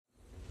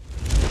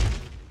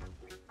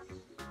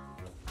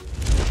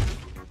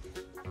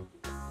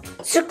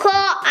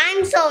Sekora,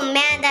 I'm so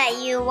mad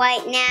at you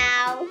right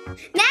now.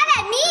 Mad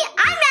at me?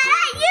 I'm mad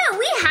at you.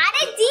 We had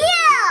a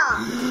deal.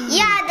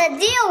 Yeah, the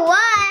deal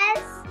was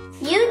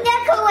you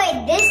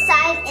decorate this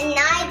side and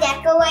I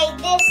decorate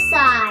this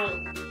side.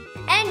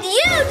 And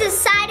you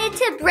decided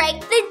to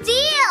break the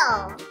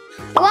deal.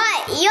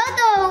 What? You're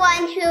the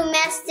one who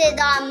messed it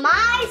on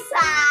my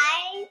side.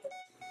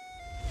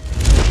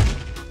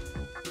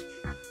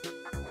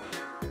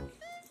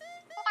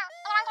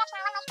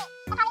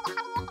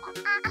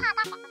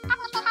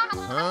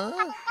 Huh?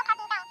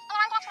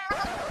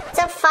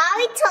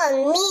 Sefari told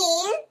me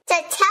to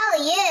tell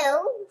you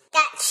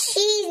that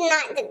she's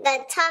not going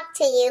to talk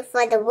to you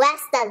for the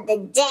rest of the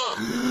day.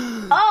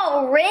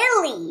 Oh,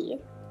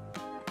 really?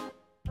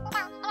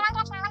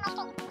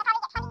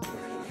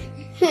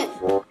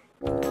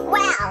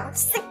 Well,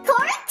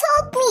 Sekora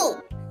told me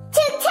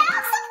to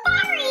tell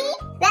Sefari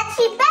that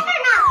she better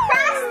not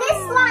cross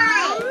this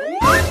line.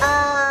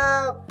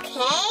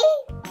 Okay.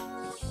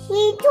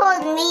 She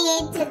told me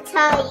to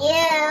tell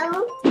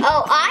you.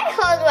 Oh, I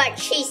heard what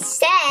she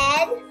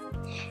said.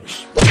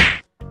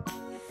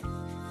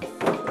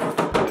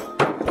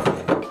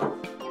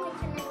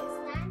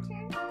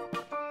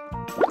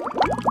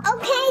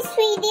 Okay,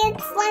 sweetie,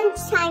 it's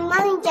lunchtime.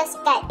 Mommy just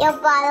got your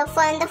bottle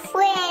from the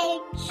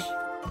fridge.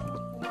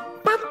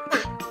 Papa.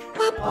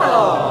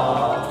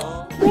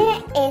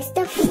 Where is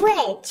the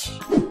fridge?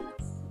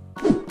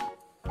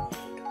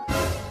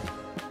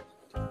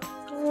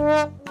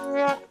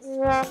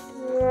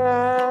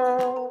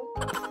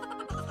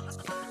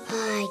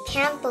 I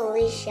can't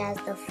believe she has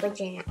the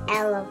fridge in the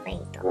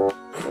elevator.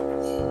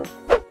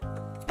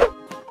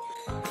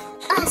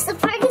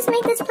 Sefari's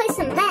made this place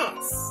a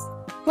mess.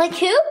 Like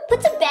who?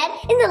 Puts a bed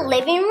in the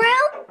living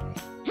room?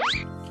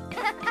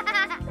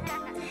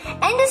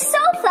 And a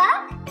sofa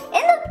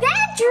in the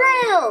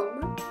bedroom!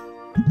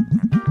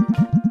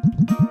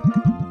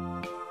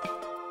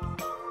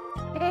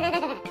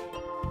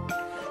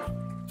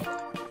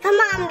 Come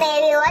on,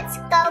 baby, let's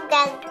go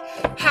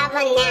have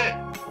a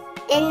nap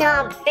in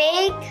a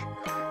big,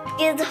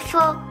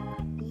 beautiful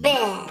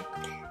bed.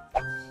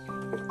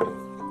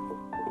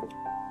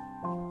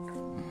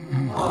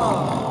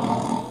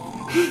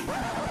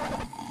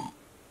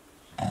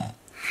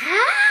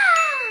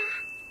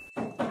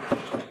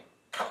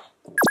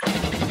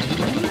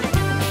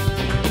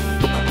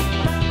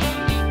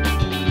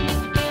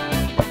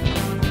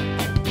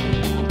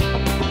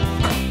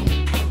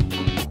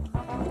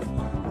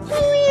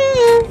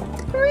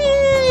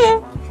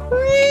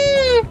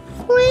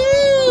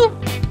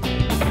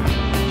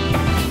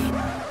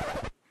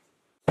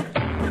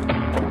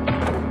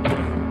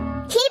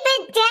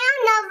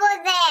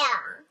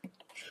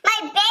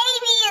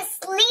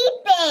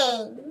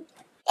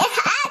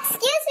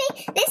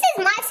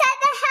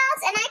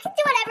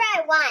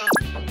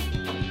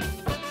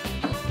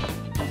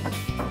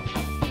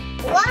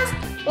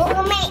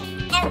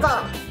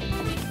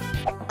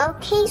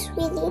 Okay,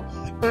 sweetie,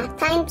 nap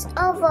time's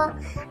over.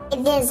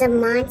 There's a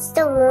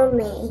monster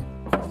roommate.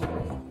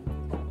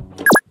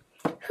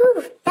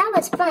 Whew, that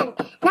was fun.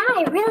 Now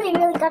I really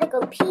gotta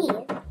go pee.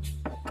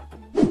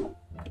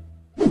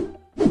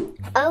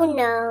 Oh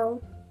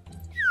no.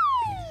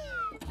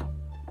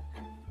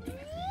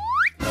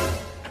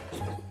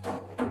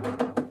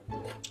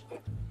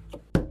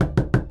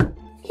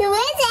 Who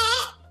is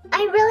it?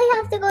 I really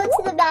have to go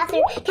to the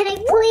bathroom. Can I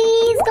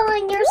please go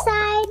on your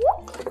side?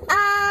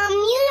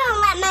 You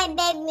don't let my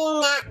baby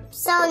nap,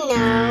 so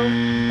no.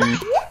 What?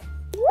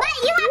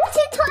 You have 2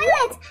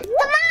 toilets.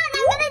 Come on,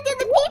 I'm gonna do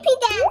the pee-pee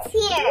dance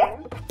here.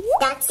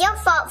 That's your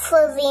fault,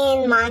 Fluvy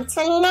and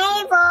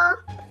Montenegro.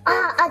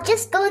 I'll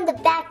just go in the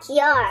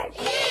backyard.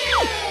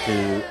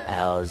 2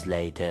 hours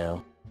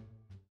later.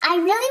 I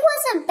really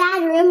was a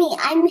bad roomie.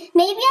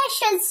 Maybe I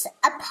should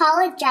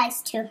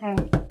apologize to her.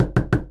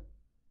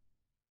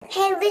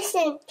 Hey,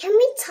 listen, can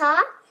we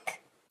talk?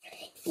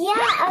 Yeah,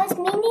 I was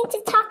meaning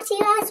to talk to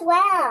you as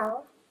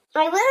well.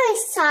 I'm really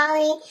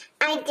sorry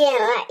I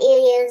didn't let you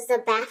use the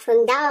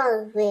bathroom. That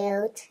was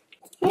rude.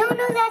 No,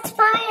 that's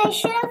fine. I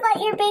should have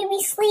let your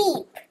baby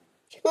sleep.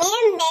 Me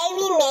and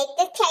baby make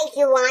the cake.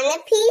 You want a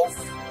piece?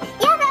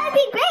 Yeah, that would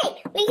be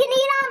great. We can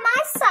eat on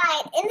my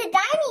side in the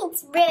dining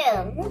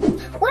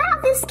room. Wow,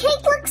 this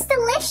cake looks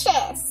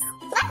delicious.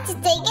 Let's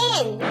dig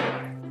in.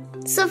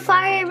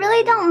 Sefari, I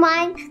really don't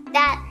mind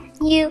that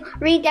you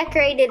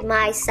redecorated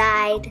my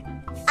side.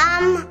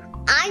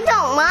 I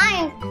don't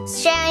mind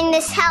sharing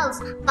this house,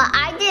 but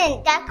I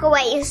didn't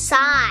decorate your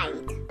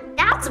side.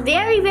 That's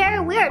very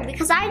weird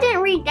because I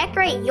didn't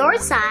redecorate your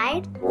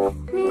side.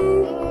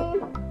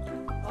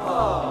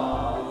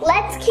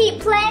 Let's keep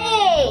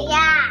playing.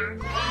 Yeah.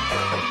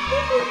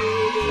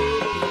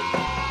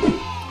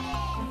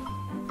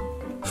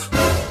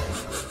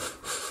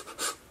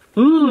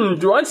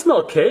 Do I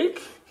smell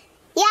cake?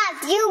 Yeah,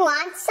 do you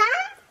want some?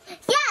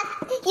 Yeah,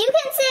 you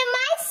can sit in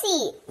my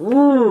seat.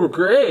 Ooh,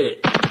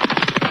 great.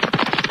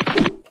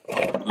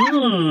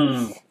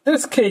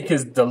 This cake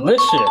is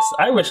delicious.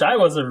 I wish I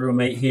was a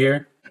roommate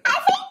here. I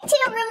think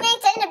 2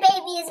 roommates and a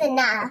baby is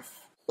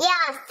enough.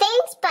 Yeah,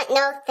 thanks, but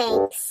no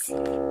thanks.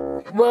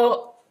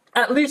 Well,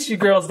 at least you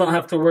girls don't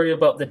have to worry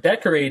about the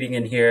decorating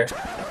in here.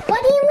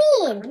 What do you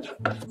mean?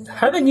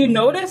 Haven't you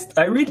noticed?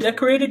 I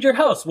redecorated your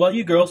house while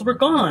you girls were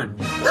gone.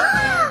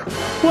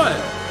 What?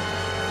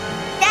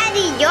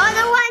 Daddy, you're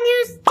the one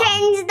who's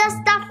changed the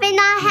stuff in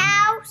our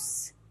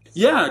house?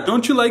 Yeah,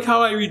 don't you like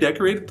how I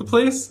redecorated the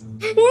place? No,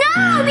 me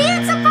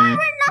and Sefari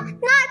were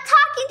not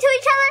talking to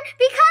each other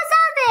because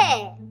of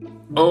it.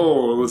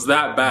 Oh, it was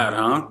that bad,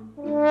 huh?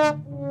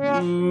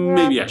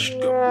 Maybe I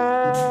should go.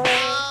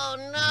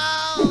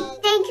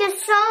 Thank you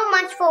so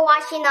much for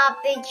watching our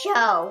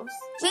videos.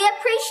 We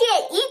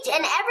appreciate each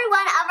and every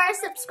one of our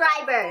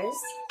subscribers.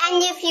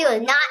 And if you're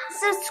not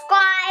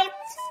subscribed,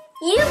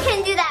 You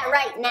can do that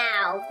right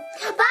now.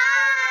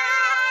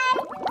 bye!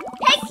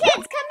 Hey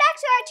kids, come back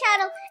to our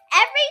channel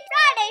every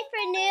Friday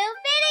for new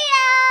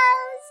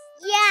videos.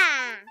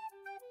 Yeah.